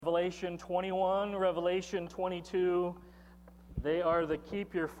Revelation 21, Revelation 22, they are the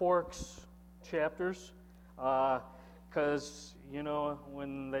Keep Your Forks chapters. Because,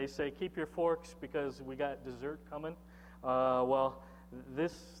 when they say keep your forks because we got dessert coming,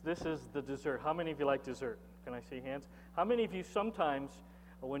 this is the dessert. How many of you like dessert? Can I see hands? How many of you sometimes,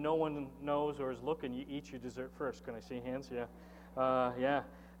 when no one knows or is looking, you eat your dessert first? Can I see hands? Yeah.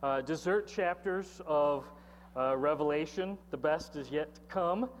 Dessert chapters of Revelation. The best is yet to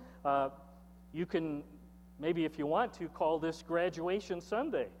come. You can, maybe if you want to, call this Graduation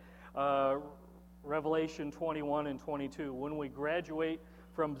Sunday. Revelation 21 and 22. When we graduate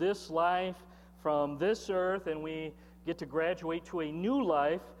from this life, from this earth, and we get to graduate to a new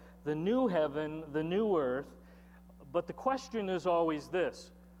life, the new heaven, the new earth. But the question is always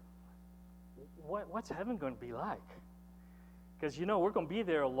this: what's heaven going to be like? Because we're going to be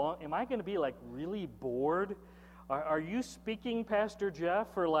there am I going to be really bored? Are you speaking, Pastor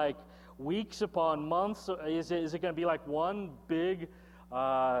Jeff, for weeks upon months? Is it going to be one big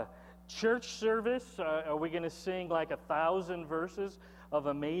church service? Are we going to sing 1,000 verses of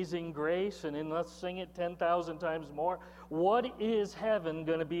Amazing Grace and then let's sing it 10,000 times more? What is heaven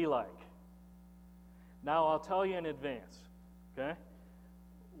going to be like? Now, I'll tell you in advance, okay?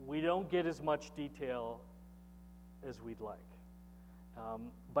 We don't get as much detail as we'd like.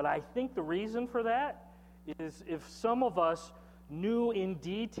 But I think the reason for that is if some of us knew in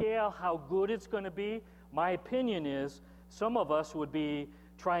detail how good it's going to be, my opinion is some of us would be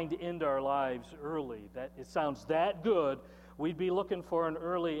trying to end our lives early. That it sounds that good, we'd be looking for an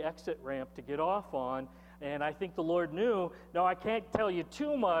early exit ramp to get off on. And I think the Lord knew, no, I can't tell you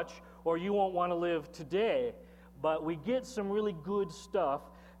too much or you won't want to live today. But we get some really good stuff.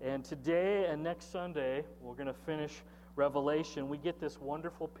 And today and next Sunday, we're going to finish Revelation. We get this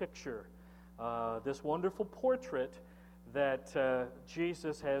wonderful picture, this wonderful portrait that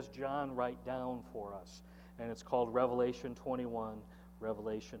Jesus has John write down for us. And it's called Revelation 21,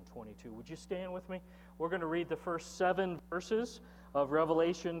 Revelation 22. Would you stand with me? We're going to read the first 7 verses of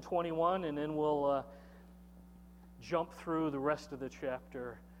Revelation 21, and then we'll jump through the rest of the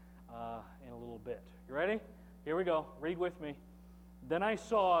chapter in a little bit. You ready? Here we go. Read with me. Then I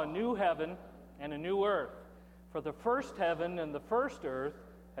saw a new heaven and a new earth, for the first heaven and the first earth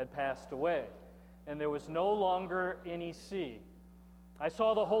had passed away, and there was no longer any sea. I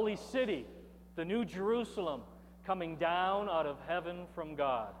saw the holy city, the new Jerusalem, coming down out of heaven from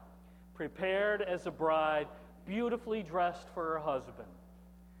God, prepared as a bride, beautifully dressed for her husband.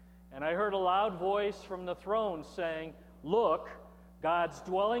 And I heard a loud voice from the throne saying, "Look, God's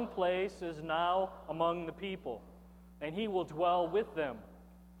dwelling place is now among the people, and he will dwell with them.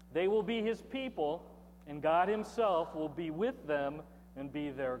 They will be his people, and God himself will be with them and be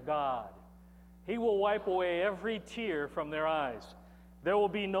their God. He will wipe away every tear from their eyes. There will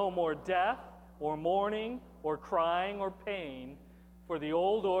be no more death, or mourning, or crying, or pain, for the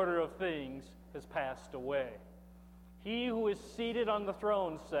old order of things has passed away." He who is seated on the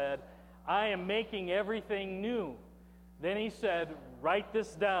throne said, "I am making everything new." Then he said, "Write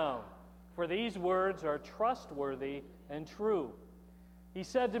this down, for these words are trustworthy and true." He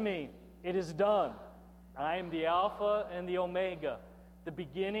said to me, "It is done. I am the Alpha and the Omega, the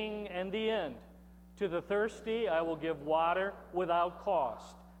beginning and the end. To the thirsty I will give water without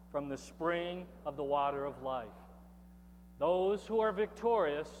cost from the spring of the water of life. Those who are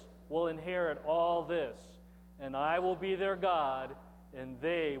victorious will inherit all this, and I will be their God, and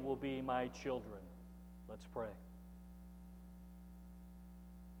they will be my children." Let's pray.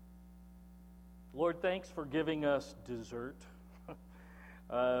 Lord, thanks for giving us dessert.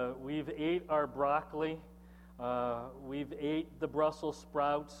 We've ate our broccoli. We've ate the Brussels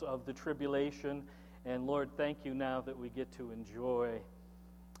sprouts of the tribulation. And Lord, thank you now that we get to enjoy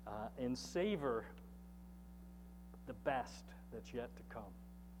and savor the best that's yet to come.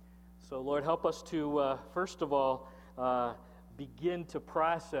 So Lord, help us to, first of all, begin to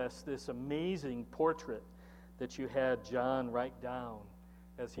process this amazing portrait that you had John write down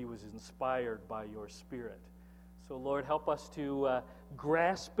as he was inspired by your Spirit. So Lord, help us to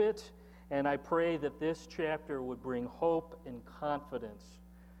grasp it, and I pray that this chapter would bring hope and confidence,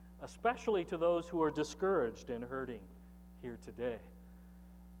 especially to those who are discouraged and hurting here today.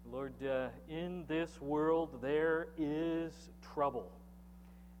 Lord, in this world there is trouble,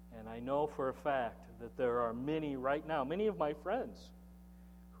 and I know for a fact that there are many right now, many of my friends,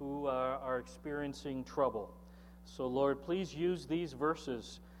 who are experiencing trouble. So Lord, please use these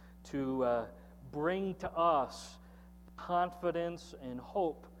verses to bring to us confidence and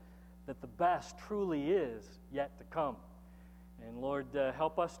hope that the best truly is yet to come. And Lord,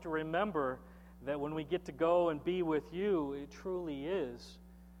 help us to remember that when we get to go and be with you, it truly is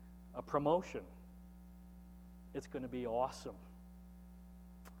a promotion. It's going to be awesome.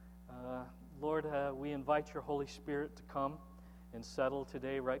 Lord, we invite your Holy Spirit to come and settle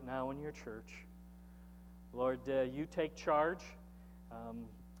today, right now, in your church. Lord, you take charge.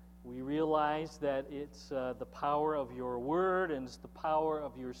 We realize that it's the power of your word and it's the power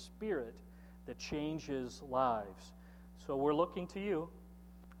of your Spirit that changes lives. So we're looking to you.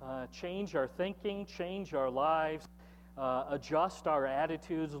 Change our thinking, change our lives, adjust our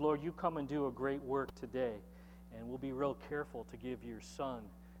attitudes. Lord, you come and do a great work today. And we'll be real careful to give your Son,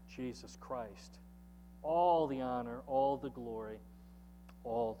 Jesus Christ, all the honor, all the glory,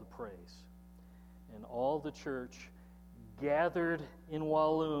 all the praise. And all the church gathered in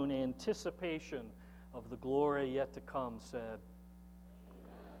Walloon, anticipation of the glory yet to come, said,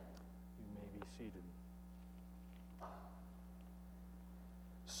 you may be seated.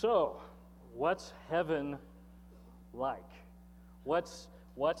 So, what's heaven like? What's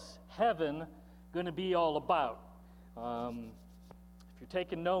heaven going to be all about? If you're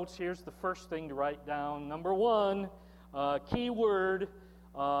taking notes, here's the first thing to write down. Number one, key word,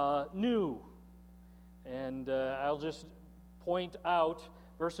 new. And I'll just point out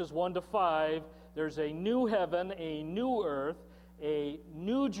verses 1 to 5. There's a new heaven, a new earth, a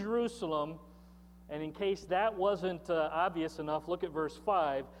new Jerusalem. And in case that wasn't obvious enough, look at verse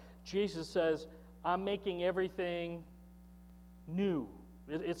 5. Jesus says, I'm making everything new.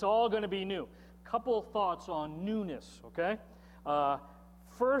 It's all going to be new. Couple of thoughts on newness, okay?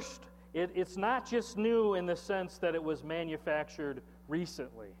 First, it's not just new in the sense that it was manufactured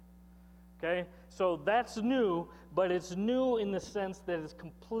recently, okay? So that's new, but it's new in the sense that it's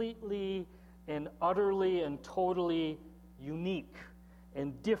completely and utterly and totally unique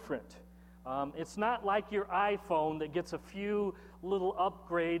and different. It's not like your iPhone that gets a few little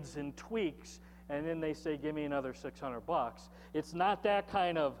upgrades and tweaks, and then they say, give me another $600. It's not that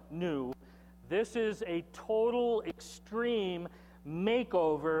kind of new. This is a total extreme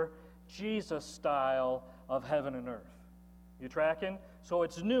makeover, Jesus style of heaven and earth. You tracking? So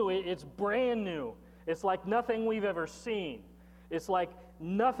it's new. It's brand new. It's like nothing we've ever seen. It's like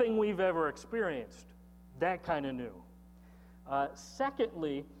nothing we've ever experienced. That kind of new.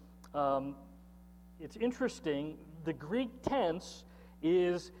 Secondly, it's interesting. The Greek tense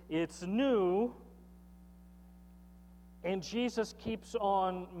is it's new, and Jesus keeps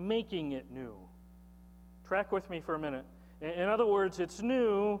on making it new. Track with me for a minute. In other words, it's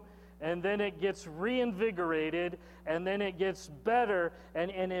new, and then it gets reinvigorated, and then it gets better,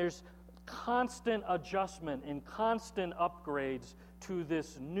 and there's constant adjustment and constant upgrades to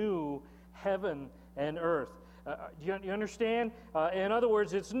this new heaven and earth. You understand? In other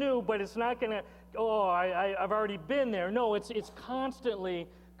words, it's new, but it's not going to, I've already been there. No, it's constantly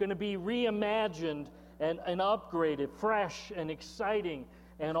going to be reimagined and upgraded, fresh and exciting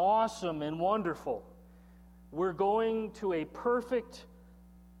and awesome and wonderful. We're going to a perfect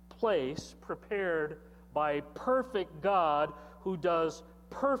place prepared by a perfect God who does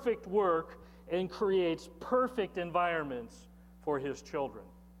perfect work and creates perfect environments for his children.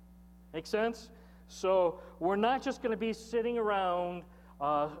 Make sense? So we're not just going to be sitting around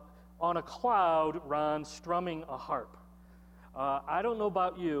on a cloud, Ron, strumming a harp. I don't know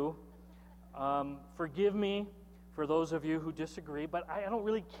about you. Forgive me for those of you who disagree, but I don't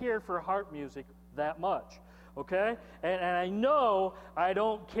really care for harp music that much. Okay? And I know I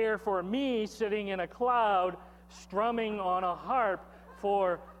don't care for me sitting in a cloud strumming on a harp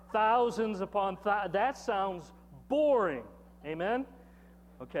for thousands upon thousands. That sounds boring. Amen?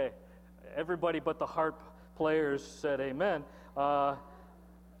 Okay. Everybody but the harp players said amen.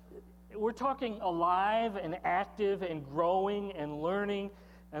 We're talking alive and active and growing and learning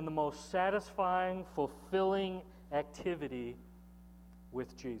and the most satisfying, fulfilling activity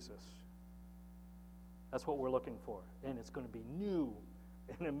with Jesus. That's what we're looking for. And it's going to be new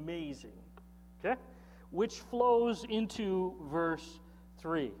and amazing. Okay? Which flows into verse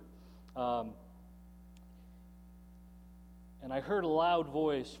 3. And I heard a loud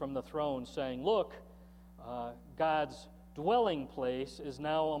voice from the throne saying, look, God's dwelling place is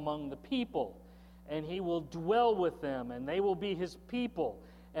now among the people, and he will dwell with them, and they will be his people,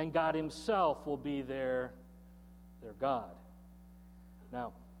 and God himself will be their God.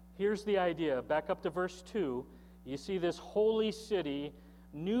 Now, here's the idea. Back up to verse 2. You see this holy city,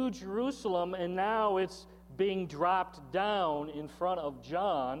 New Jerusalem, and now it's being dropped down in front of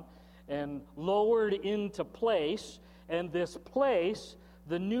John and lowered into place. And this place,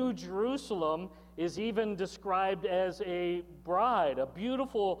 the New Jerusalem, is even described as a bride, a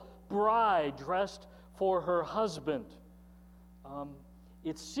beautiful bride dressed for her husband.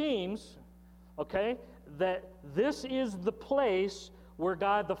 It seems, that this is the place where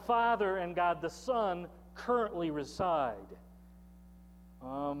God the Father and God the Son currently reside.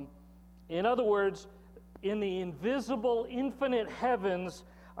 In other words, in the invisible, infinite heavens,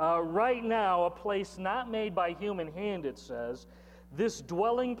 right now, a place not made by human hand, it says, this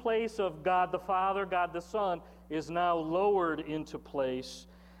dwelling place of God the Father, God the Son, is now lowered into place,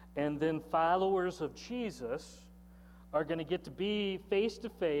 and then followers of Jesus are going to get to be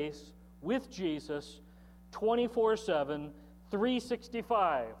face-to-face with Jesus 24/7,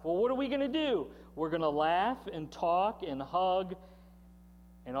 365. Well, what are we going to do? We're going to laugh and talk and hug,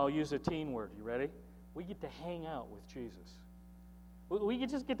 and I'll use a teen word. You ready? We get to hang out with Jesus. We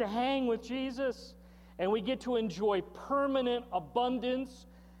just get to hang with Jesus, and we get to enjoy permanent abundance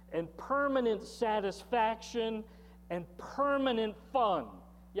and permanent satisfaction and permanent fun.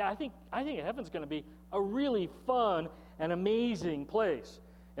 Yeah, I think heaven's going to be a really fun and amazing place.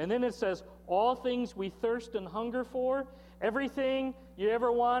 And then it says, all things we thirst and hunger for, everything you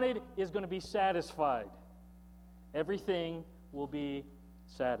ever wanted is going to be satisfied. Everything will be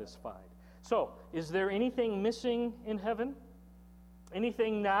satisfied. So, is there anything missing in heaven?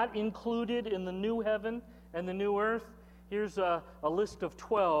 Anything not included in the new heaven and the new earth? Here's a list of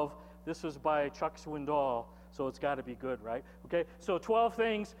 12. This is by Chuck Swindoll, so it's got to be good, right? Okay, so 12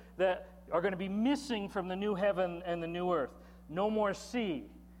 things that are going to be missing from the new heaven and the new earth. No more sea.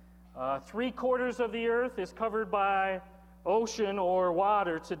 3/4 of the earth is covered by ocean or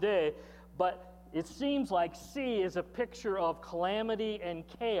water today, but it seems like sea is a picture of calamity and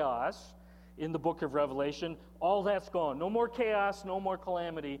chaos in the book of Revelation. All that's gone. No more chaos, no more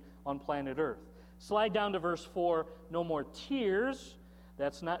calamity on planet Earth. Slide down to verse 4. No more tears.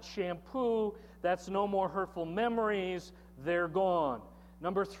 That's not shampoo. That's no more hurtful memories. They're gone.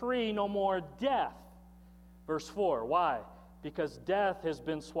 Number 3, no more death. Verse 4. Why? Because death has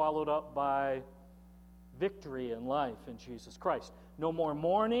been swallowed up by victory and life in Jesus Christ. No more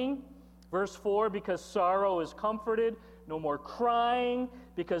mourning. Verse 4, because sorrow is comforted. No more crying,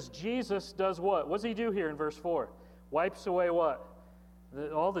 because Jesus does what? What does he do here in verse 4? Wipes away what?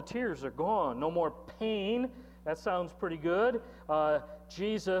 All the tears are gone. No more pain. That sounds pretty good.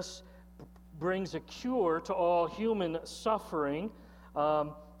 Jesus brings a cure to all human suffering.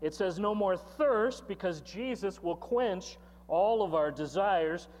 It says no more thirst, because Jesus will quench all of our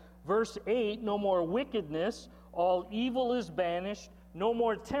desires. Verse 8, no more wickedness. All evil is banished. No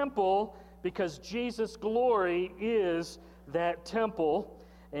more temple, because Jesus' glory is that temple.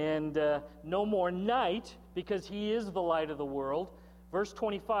 And no more night, because he is the light of the world. Verse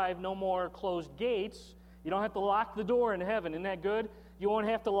 25, no more closed gates. You don't have to lock the door in heaven. Isn't that good? You won't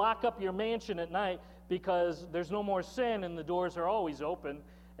have to lock up your mansion at night, because there's no more sin and the doors are always open.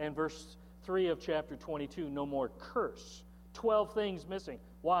 And verse 3 of chapter 22, no more curse. 12 things missing.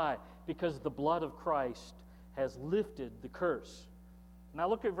 Why? Because the blood of Christ has lifted the curse. Now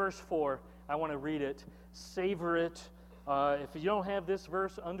look at verse 4. I want to read it. Savor it. If you don't have this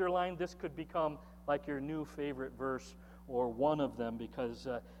verse underlined, this could become like your new favorite verse, or one of them, because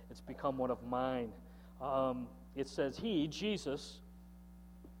it's become one of mine. It says, he, Jesus,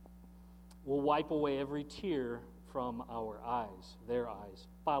 will wipe away every tear from our eyes, their eyes,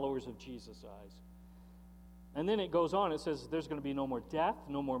 followers of Jesus' eyes. And then it goes on, it says there's going to be no more death,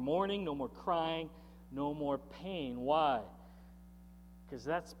 no more mourning, no more crying, no more pain. Why? Because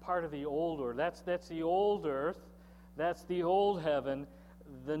that's part of the old earth. That's the old earth. That's the old heaven.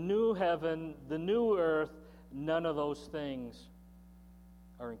 The new heaven, the new earth, none of those things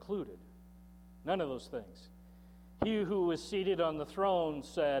are included. None of those things. He who was seated on the throne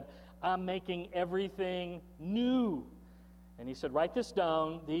said, I'm making everything new. And he said, write this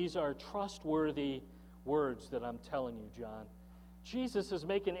down. These are trustworthy words that I'm telling you, John. Jesus is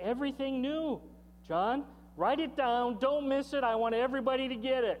making everything new. John, write it down. Don't miss it. I want everybody to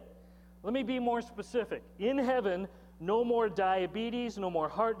get it. Let me be more specific. In heaven, no more diabetes, no more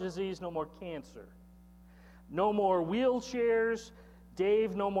heart disease, no more cancer. No more wheelchairs.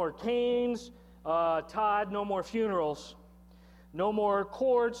 Dave, no more canes. Todd, no more funerals. No more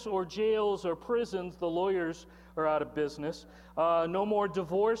courts or jails or prisons. The lawyers are out of business. No more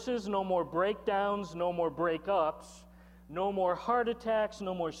divorces, no more breakdowns, no more breakups. No more heart attacks,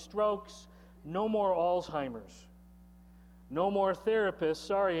 no more strokes. No more Alzheimer's. No more therapists.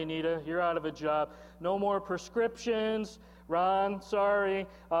 Sorry, Anita, you're out of a job. No more prescriptions. Ron, sorry.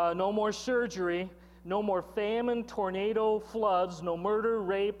 No more surgery. No more famine, tornado, floods. No murder,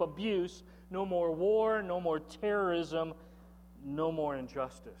 rape, abuse. No more war. No more terrorism. No more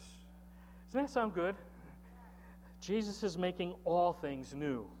injustice. Doesn't that sound good? Jesus is making all things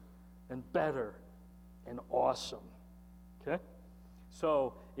new and better and awesome. Okay?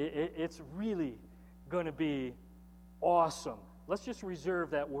 So it's really going to be awesome. let's just reserve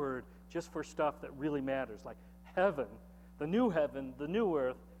that word just for stuff that really matters, like heaven, the new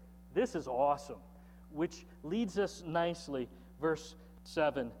earth. This is awesome, which leads us nicely, verse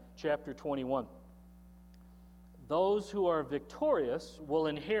 7, chapter 21. Those who are victorious will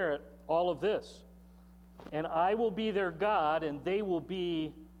inherit all of this, and I will be their God, and they will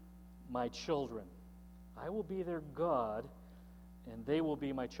be my children. I will be their God, and they will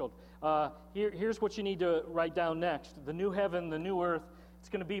be my children. Here's what you need to write down next. The new heaven, the new earth, it's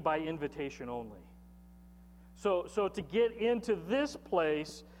going to be by invitation only. So to get into this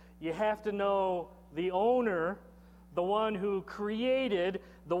place, you have to know the owner, the one who created,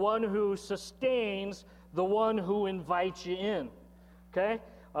 the one who sustains, the one who invites you in. Okay?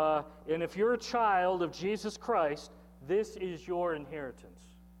 And if you're a child of Jesus Christ, this is your inheritance.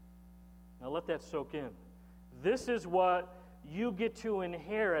 Now let that soak in. This is what you get to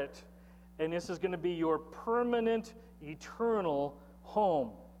inherit, and this is going to be your permanent, eternal home.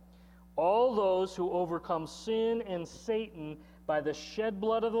 All those who overcome sin and Satan by the shed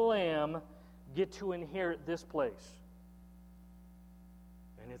blood of the Lamb get to inherit this place.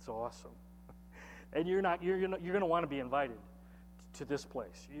 And it's awesome. And you're going to want to be invited to this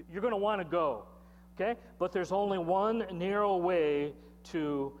place. You're going to want to go. Okay? But there's only one narrow way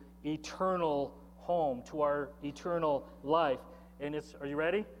to eternal home, to our eternal life. And it's, are you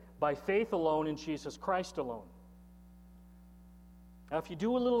ready? By faith alone in Jesus Christ alone. Now, if you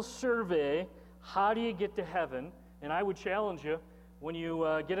do a little survey, how do you get to heaven? And I would challenge you, when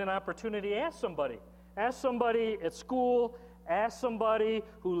you get an opportunity, ask somebody. Ask somebody at school, ask somebody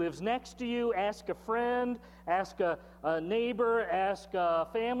who lives next to you, ask a friend, ask a neighbor, ask a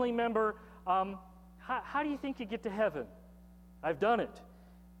family member. How do you think you get to heaven? I've done it.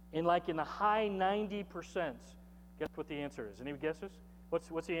 In the high 90%. Guess what the answer is? Any guesses?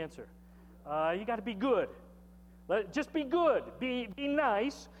 What's the answer? You got to be good. Just be good. Be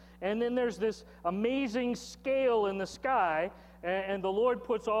nice. And then there's this amazing scale in the sky, and the Lord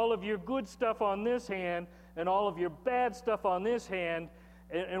puts all of your good stuff on this hand and all of your bad stuff on this hand.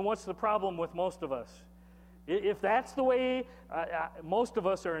 And what's the problem with most of us? If that's the way, most of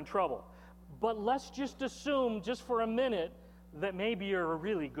us are in trouble. But let's just assume, just for a minute, that maybe you're a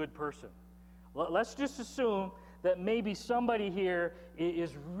really good person. Let's just assume that maybe somebody here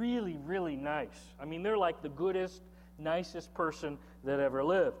is really, really nice. I mean, they're like the goodest, nicest person that ever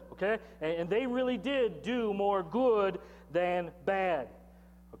lived, okay? And they really did do more good than bad,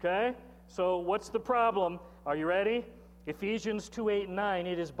 okay? So what's the problem? Are you ready? Ephesians 2:8-9,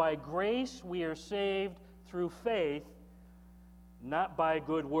 it is by grace we are saved through faith, not by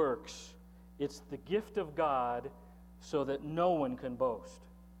good works. It's the gift of God, so that no one can boast.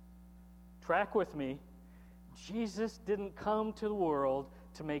 Track with me. Jesus didn't come to the world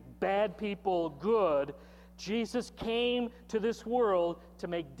to make bad people good. Jesus came to this world to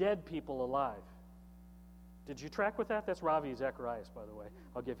make dead people alive. Did you track with that? That's Ravi Zacharias, by the way.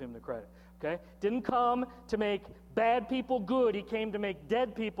 I'll give him the credit. Okay? Didn't come to make bad people good. He came to make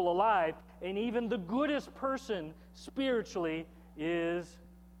dead people alive. And even the goodest person spiritually is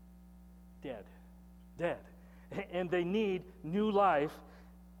dead. Dead. And they need new life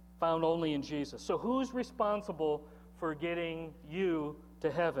found only in Jesus. So who's responsible for getting you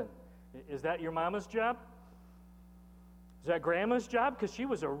to heaven? Is that your mama's job? Is that grandma's job? Because she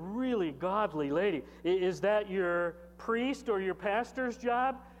was a really godly lady. Is that your priest or your pastor's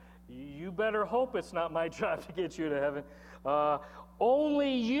job? You better hope it's not my job to get you to heaven.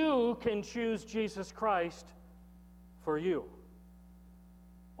 Only you can choose Jesus Christ for you.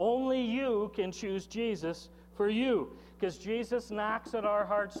 Only you can choose Jesus for you, because Jesus knocks at our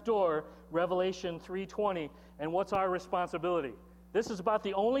heart's door, Revelation 3:20, and what's our responsibility? This is about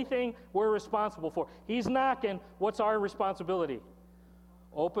the only thing we're responsible for. He's knocking. What's our responsibility?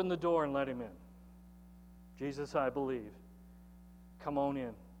 Open the door and let him in. Jesus, I believe. Come on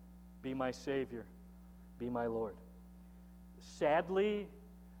in. Be my Savior. Be my Lord. Sadly,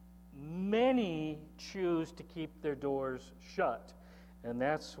 many choose to keep their doors shut, and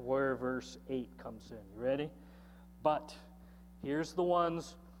that's where verse 8 comes in. You ready? But here's the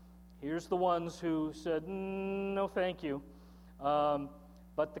ones who said, no, thank you.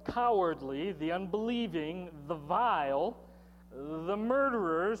 But the cowardly, the unbelieving, the vile, the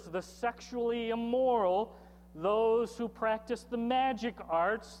murderers, the sexually immoral, those who practice the magic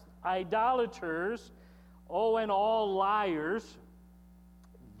arts, idolaters, and all liars,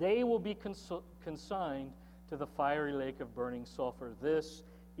 they will be consigned to the fiery lake of burning sulfur. This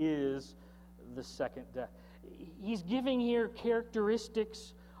is the second death. He's giving here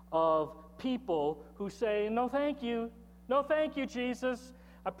characteristics of people who say, no, thank you. No, thank you, Jesus.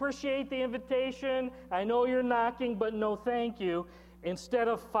 I appreciate the invitation. I know you're knocking, but no thank you. Instead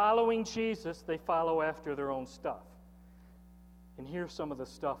of following Jesus, they follow after their own stuff. And here's some of the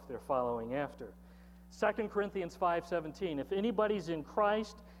stuff they're following after. 2 Corinthians 5:17, if anybody's in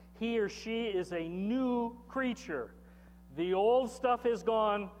Christ, he or she is a new creature. The old stuff is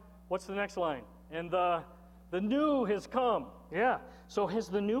gone. What's the next line? And the new has come. Yeah. So has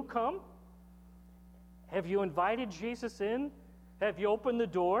the new come? Have you invited Jesus in? Have you opened the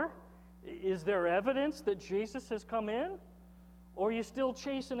door? Is there evidence that Jesus has come in? Or are you still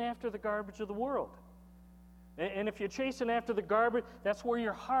chasing after the garbage of the world? And if you're chasing after the garbage, that's where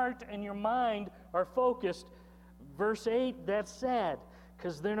your heart and your mind are focused. Verse 8, that's sad,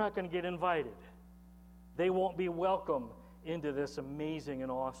 because they're not going to get invited. They won't be welcome into this amazing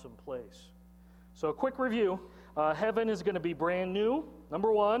and awesome place. So a quick review. Heaven is going to be brand new.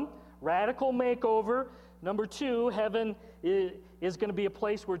 Number one, radical makeover. Number two, heaven is going to be a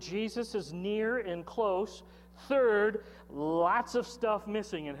place where Jesus is near and close. Third, lots of stuff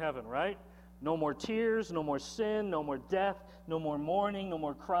missing in heaven, right? No more tears, no more sin, no more death, no more mourning, no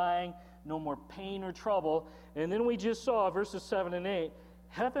more crying, no more pain or trouble. And then we just saw verses 7 and 8.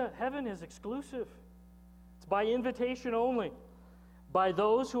 Heaven is exclusive. It's by invitation only. By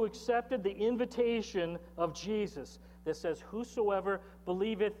those who accepted the invitation of Jesus that says, whosoever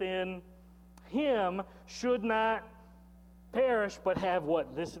believeth in him should not perish, but have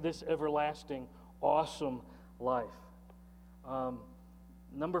what? This everlasting, awesome life.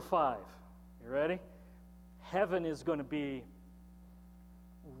 Number 5. You ready? Heaven is going to be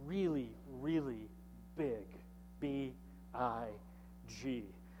really, really big. B-I-G.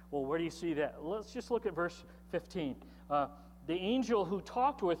 Well, where do you see that? Let's just look at verse 15. The angel who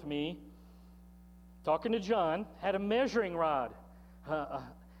talked with me, talking to John, had a measuring rod.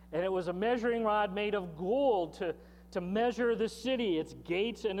 And it was a measuring rod made of gold to measure the city, its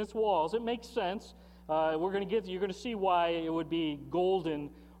gates and its walls. It makes sense. You're going to see why it would be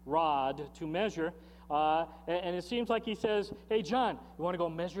golden rod to measure. And it seems like he says, hey, John, you want to go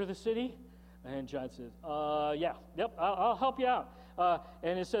measure the city? And John says, I'll help you out.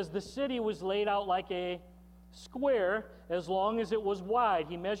 And it says the city was laid out like a square as long as it was wide.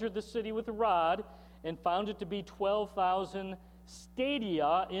 He measured the city with a rod and found it to be 12,000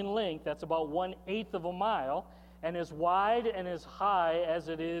 stadia in length. That's about 1/8 of a mile, and as wide and as high as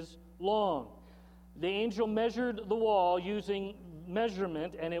it is long. The angel measured the wall using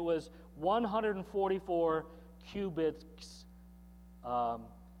measurement, and it was 144 cubits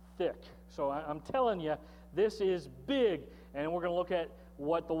thick. So I'm telling you, this is big, and we're going to look at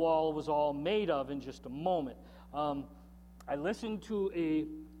what the wall was all made of in just a moment. I listened to a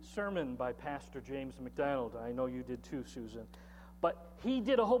sermon by Pastor James McDonald. I know you did too, Susan. But he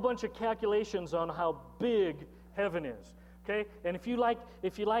did a whole bunch of calculations on how big heaven is. Okay? And if you like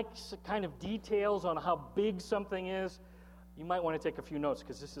kind of details on how big something is, you might want to take a few notes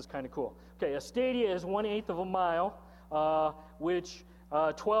because this is kind of cool. Okay, a stadia is 1/8 of a mile, which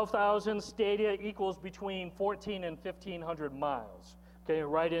 12,000 stadia equals between 1,400 and 1,500 miles. Okay,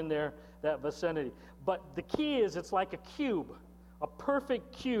 right in there, that vicinity. But the key is it's like a cube, a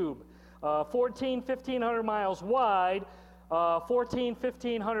perfect cube, 1,500 miles wide,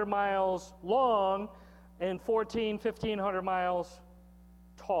 1,500 miles long, and 1,500 miles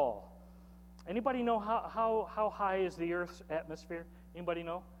tall. Anybody know how high is the Earth's atmosphere? Anybody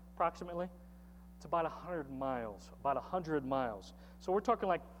know, approximately? It's about 100 miles, about 100 miles. So we're talking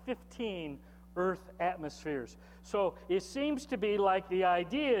like 15 Earth atmospheres. So it seems to be like the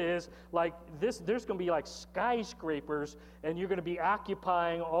idea is like this, there's going to be like skyscrapers, and you're going to be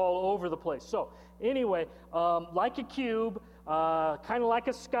occupying all over the place. So anyway, like a cube, kind of like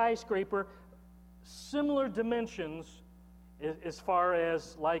a skyscraper, similar dimensions as far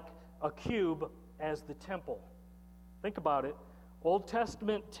as like a cube as the temple. Think about it. Old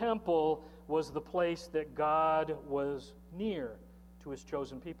Testament temple was the place that God was near to his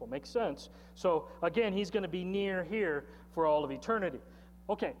chosen people. Makes sense. So again, he's going to be near here for all of eternity.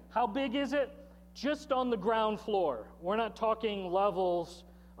 Okay, how big is it? Just on the ground floor. We're not talking levels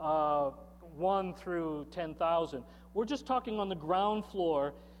 1 through 10,000. We're just talking on the ground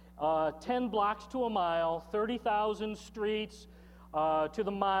floor, 10 blocks to a mile, 30,000 streets to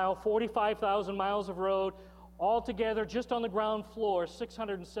the mile, 45,000 miles of road. Altogether, just on the ground floor,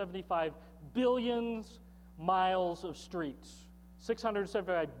 675 billion miles of streets.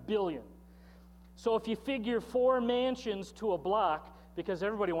 675 billion. So if you figure 4 mansions to a block, because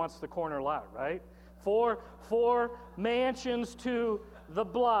everybody wants the corner lot, right? Four mansions to the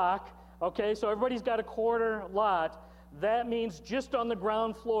block. Okay, so everybody's got a quarter lot. That means just on the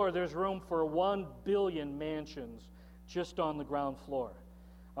ground floor, there's room for 1 billion mansions just on the ground floor.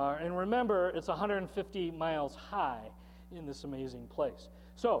 And remember, it's 150 miles high in this amazing place.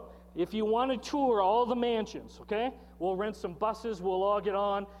 So, if you want to tour all the mansions, okay, we'll rent some buses, we'll all get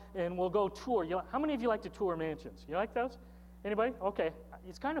on, and we'll go tour. How many of you like to tour mansions? You like those? Anybody? Okay.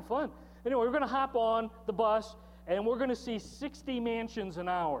 It's kind of fun. Anyway, we're going to hop on the bus, and we're going to see 60 mansions an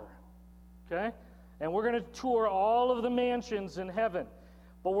hour, okay? And we're going to tour all of the mansions in heaven.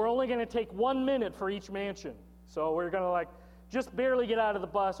 But we're only going to take 1 minute for each mansion. So we're going to just barely get out of the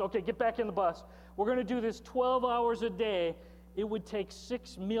bus. Okay, get back in the bus. We're going to do this 12 hours a day. It would take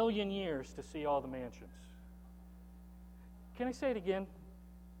 6 million years to see all the mansions. Can I say it again?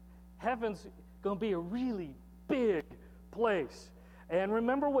 Heaven's going to be a really big place. And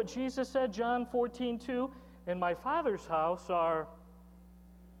remember what Jesus said, John 14:2? In my Father's house are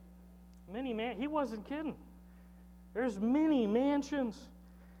many He wasn't kidding. There's many mansions.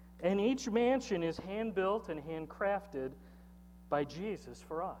 And each mansion is hand-built and handcrafted by Jesus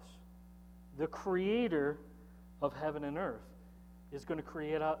for us. The creator of heaven and earth is going to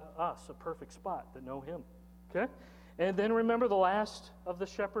create us a perfect spot that know him. Okay? And then remember the last of the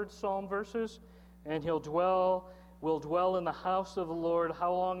shepherd's psalm verses? And will dwell in the house of the Lord.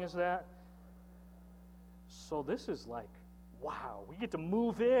 How long is that? So this is like, wow. We get to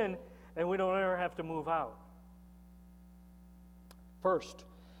move in and we don't ever have to move out. First,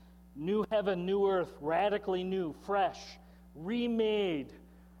 new heaven, new earth, radically new, fresh, remade,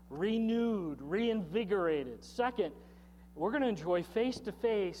 renewed, reinvigorated. Second, we're going to enjoy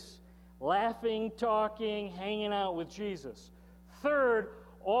face-to-face, laughing, talking, hanging out with Jesus. Third,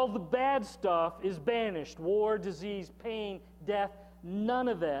 all the bad stuff is banished. War, disease, pain, death, none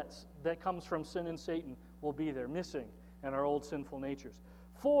of that comes from sin and Satan will be there, missing, and our old sinful natures.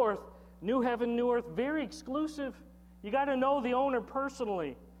 Fourth, new heaven, new earth, very exclusive. You got to know the owner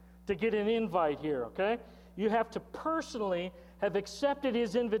personally to get an invite here, okay? You have to personally have accepted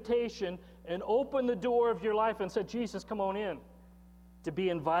his invitation and opened the door of your life and said, Jesus, come on in, to be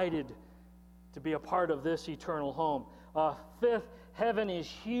invited to be a part of this eternal home. Fifth, heaven is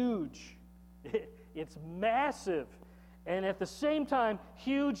huge. It's massive. And at the same time,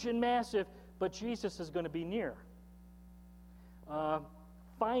 huge and massive, but Jesus is going to be near.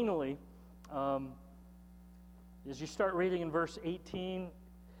 Finally, as you start reading in verse 18,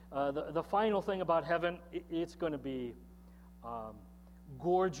 the final thing about heaven, it's going to be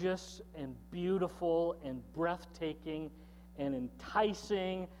gorgeous and beautiful and breathtaking and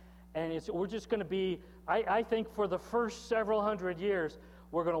enticing. And we're just going to be, I think for the first several hundred years,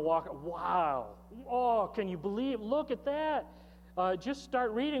 we're going to walk, wow, oh, can you believe, look at that. Just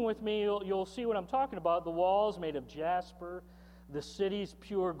start reading with me, you'll see what I'm talking about. The walls made of jasper, the city's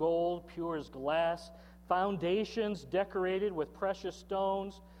pure gold, pure as glass, foundations decorated with precious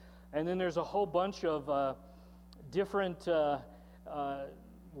stones, and then there's a whole bunch of different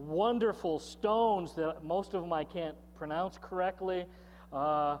wonderful stones that most of them I can't pronounce correctly,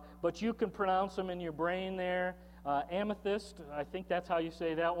 but you can pronounce them in your brain there. Amethyst, I think that's how you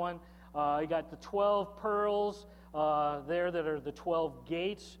say that one. You got the 12 pearls there that are the 12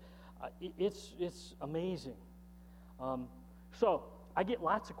 gates. It's amazing. So I get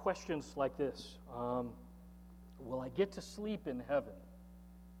lots of questions like this. Will I get to sleep in heaven?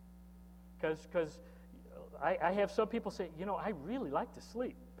 Because I have some people say, I really like to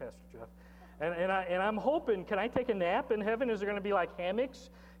sleep, Pastor Jeff. And I'm hoping, can I take a nap in heaven? Is there going to be like hammocks?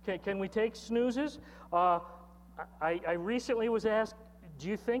 Can we take snoozes? I recently was asked, do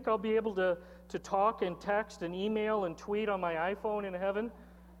you think I'll be able to talk and text and email and tweet on my iPhone in heaven?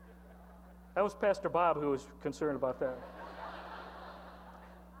 That was Pastor Bob who was concerned about that.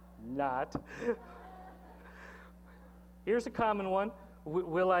 Not. Here's a common one.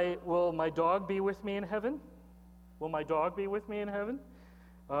 Will my dog be with me in heaven? Will my dog be with me in heaven?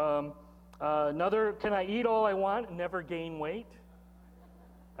 Another, can I eat all I want and never gain weight?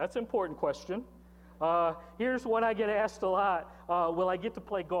 That's an important question. Here's one I get asked a lot. Will I get to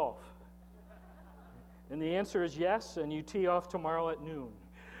play golf? And the answer is yes, and you tee off tomorrow at noon.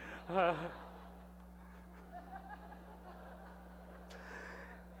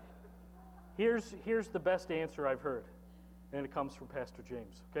 Here's the best answer I've heard, and it comes from Pastor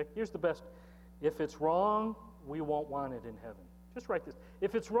James. Okay, here's the best. If it's wrong, we won't want it in heaven. Just write this.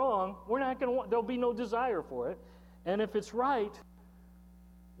 If it's wrong, we're not going to want. There'll be no desire for it, and if it's right,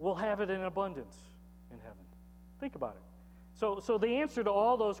 we'll have it in abundance in heaven. Think about it. So the answer to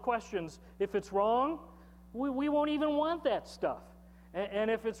all those questions, if it's wrong, we won't even want that stuff, and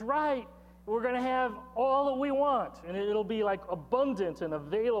if it's right, we're going to have all that we want, and it'll be like abundant and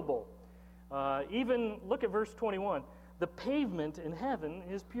available. Even look at verse 21. The pavement in heaven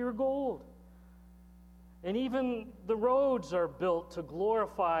is pure gold. And even the roads are built to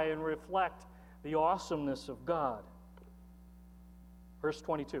glorify and reflect the awesomeness of God. Verse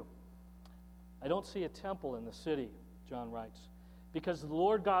 22. I don't see a temple in the city, John writes, because the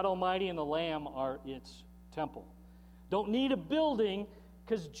Lord God Almighty and the Lamb are its temple. Don't need a building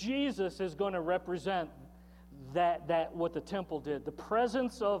because Jesus is going to represent that what the temple did. The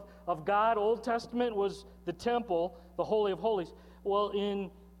presence of God, Old Testament was the temple, the Holy of Holies. Well, in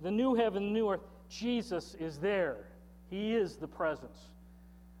the new heaven, the new earth, Jesus is there. He is the presence.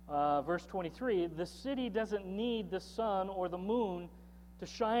 Verse 23, the city doesn't need the sun or the moon to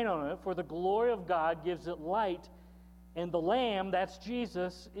shine on it, for the glory of God gives it light, and the Lamb, that's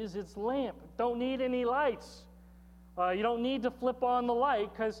Jesus, is its lamp. Don't need any lights. You don't need to flip on the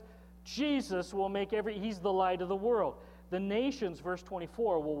light because Jesus will make he's the light of the world. The nations, verse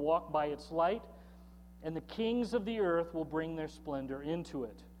 24, will walk by its light, and the kings of the earth will bring their splendor into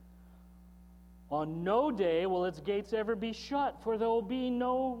it. On no day will its gates ever be shut, for there will be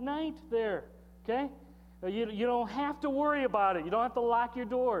no night there. Okay? You don't have to worry about it. You don't have to lock your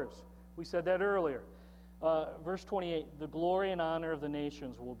doors. We said that earlier. Verse 28, the glory and honor of the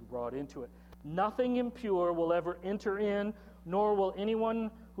nations will be brought into it. Nothing impure will ever enter in, nor will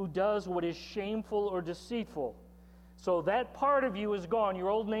anyone who does what is shameful or deceitful. So that part of you is gone. Your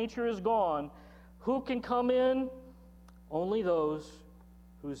old nature is gone. Who can come in? Only those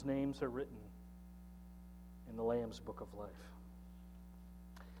whose names are written in the Lamb's Book of Life.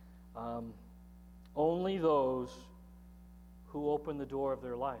 Only those who open the door of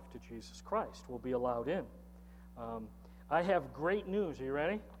their life to Jesus Christ will be allowed in. I have great news. Are you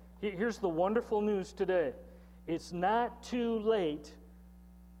ready? Here's the wonderful news today. It's not too late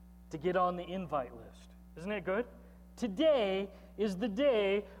to get on the invite list. Isn't it good? Today is the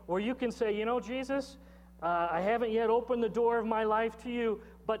day where you can say, you know, Jesus, I haven't yet opened the door of my life to you,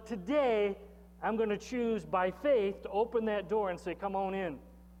 but today I'm going to choose by faith to open that door and say, come on in.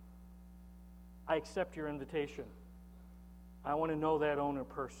 I accept your invitation. I want to know that owner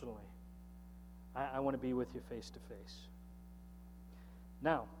personally. I want to be with you face to face.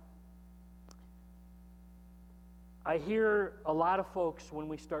 Now, I hear a lot of folks when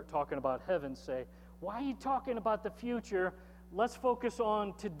we start talking about heaven say, why are you talking about the future? Let's focus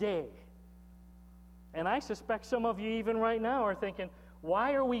on today. And I suspect some of you even right now are thinking,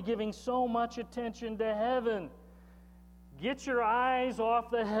 why are we giving so much attention to heaven? Get your eyes off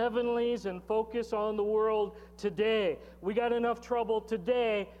the heavenlies and focus on the world today. We got enough trouble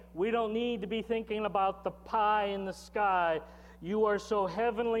today. We don't need to be thinking about the pie in the sky. You are so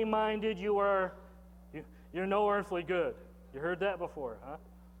heavenly minded, you're no earthly good. You heard that before, huh?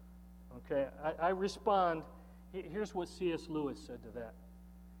 Okay, I respond. Here's what C.S. Lewis said to that.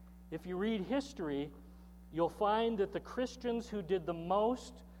 If you read history, you'll find that the Christians who did the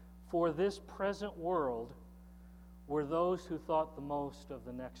most for this present world were those who thought the most of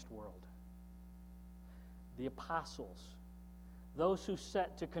the next world. The apostles, those who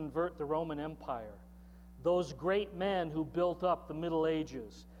set to convert the Roman Empire, those great men who built up the Middle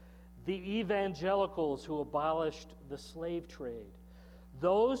Ages, the evangelicals who abolished the slave trade,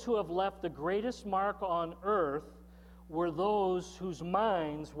 those who have left the greatest mark on earth were those whose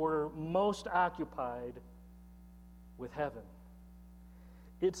minds were most occupied with heaven.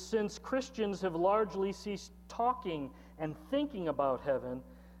 It's since Christians have largely ceased talking and thinking about heaven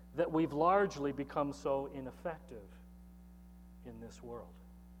that we've largely become so ineffective in this world.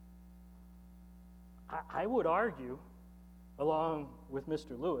 I would argue, along with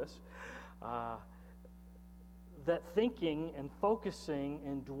Mr. Lewis, that thinking and focusing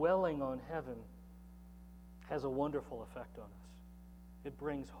and dwelling on heaven has a wonderful effect on us. It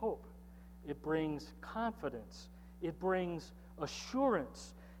brings hope. It brings confidence. It brings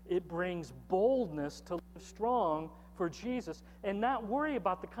assurance. It brings boldness to live strong for Jesus and not worry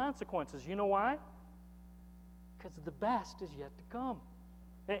about the consequences. You know why? Because the best is yet to come.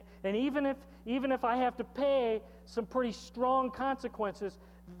 And even if I have to pay some pretty strong consequences,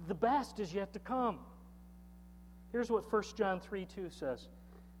 the best is yet to come. Here's what 1 John 3:2 says.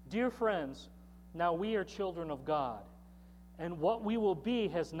 Dear friends, now we are children of God, and what we will be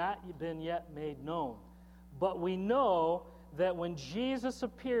has not been yet made known. But we know that when Jesus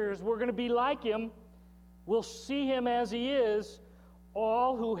appears, we're going to be like him. We'll see him as he is.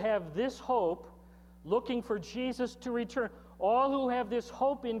 All who have this hope, looking for Jesus to return, all who have this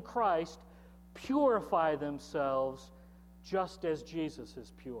hope in Christ, purify themselves just as Jesus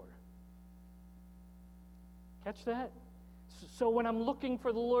is pure. Catch that? So when I'm looking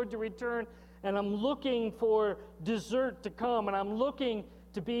for the Lord to return, and I'm looking for dessert to come, and I'm looking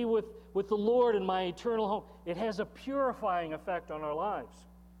to be with the Lord in my eternal home, it has a purifying effect on our lives.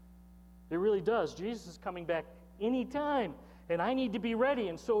 It really does. Jesus is coming back anytime, and I need to be ready,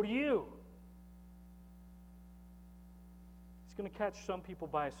 and so do you. It's going to catch some people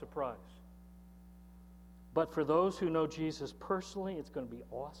by surprise. But for those who know Jesus personally, it's going to be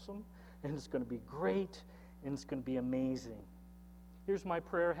awesome, and it's going to be great, and it's going to be amazing. Here's my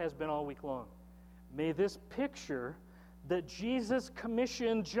prayer, has been all week long. May this picture that Jesus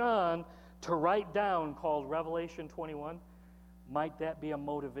commissioned John to write down, called Revelation 21, might that be a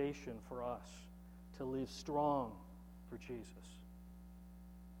motivation for us to live strong for Jesus.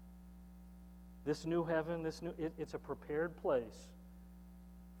 This new heaven, it's a prepared place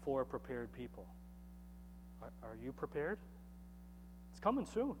for a prepared people. Are you prepared? It's coming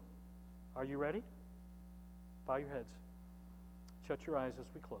soon. Are you ready? Bow your heads. Shut your eyes as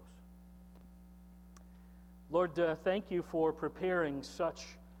we close. Lord, thank you for preparing such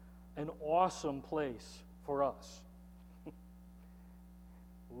an awesome place for us.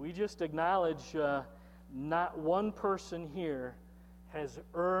 We just acknowledge not one person here has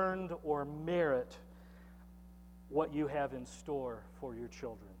earned or merit what you have in store for your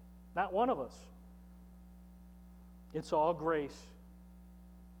children. Not one of us. It's all grace.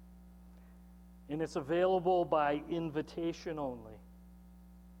 And it's available by invitation only.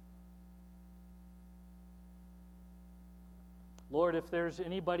 Lord, if there's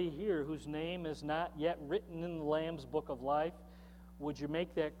anybody here whose name is not yet written in the Lamb's Book of Life, would you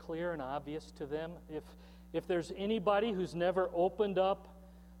make that clear and obvious to them? If there's anybody who's never opened up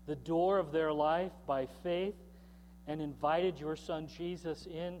the door of their life by faith and invited your Son Jesus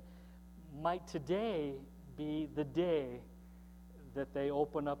in, might today be the day that they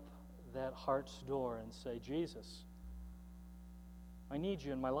open up that heart's door and say, Jesus, I need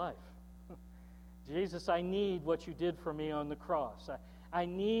you in my life. Jesus, I need what you did for me on the cross. I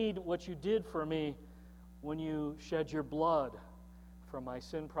need what you did for me when you shed your blood for my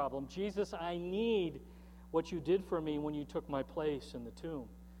sin problem. Jesus, I need what you did for me when you took my place in the tomb.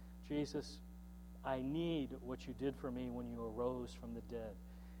 Jesus, I need what you did for me when you arose from the dead.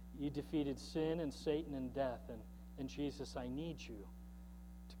 You defeated sin and Satan and death. And Jesus, I need you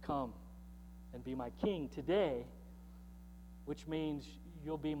to come and be my king today, which means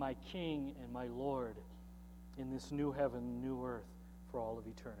you'll be my king and my Lord in this new heaven, new earth for all of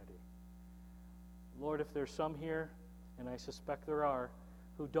eternity. Lord, if there's some here, and I suspect there are,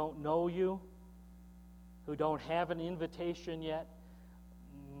 who don't know you, who don't have an invitation yet,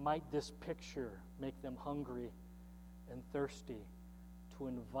 might this picture make them hungry and thirsty to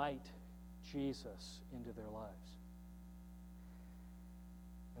invite Jesus into their lives.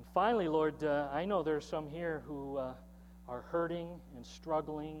 And finally, Lord, I know there are some here who are hurting and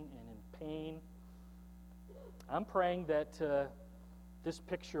struggling and in pain. I'm praying that this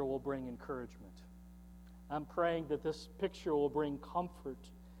picture will bring encouragement. I'm praying that this picture will bring comfort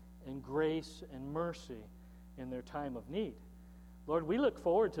and grace and mercy in their time of need. Lord, we look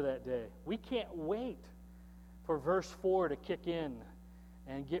forward to that day. We can't wait for verse 4 to kick in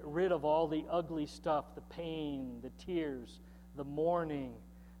and get rid of all the ugly stuff, the pain, the tears, the mourning,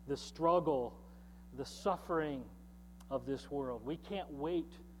 the struggle, the suffering of this world. We can't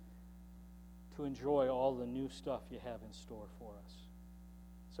wait to enjoy all the new stuff you have in store for us.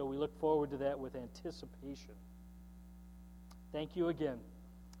 So we look forward to that with anticipation. Thank you again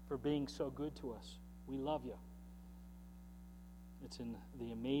for being so good to us. We love you. It's in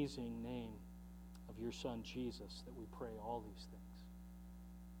the amazing name of your Son, Jesus, that we pray all these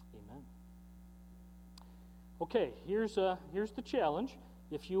things. Amen. Okay, here's the challenge.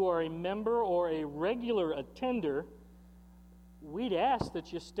 If you are a member or a regular attender, we'd ask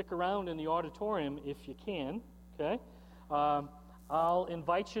that you stick around in the auditorium if you can, okay? I'll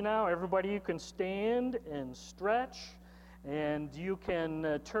invite you now. Everybody, you can stand and stretch, and you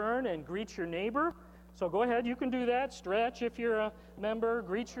can turn and greet your neighbor. So go ahead, you can do that. Stretch if you're a member,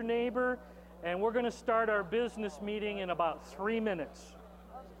 greet your neighbor, and we're going to start our business meeting in about 3 minutes.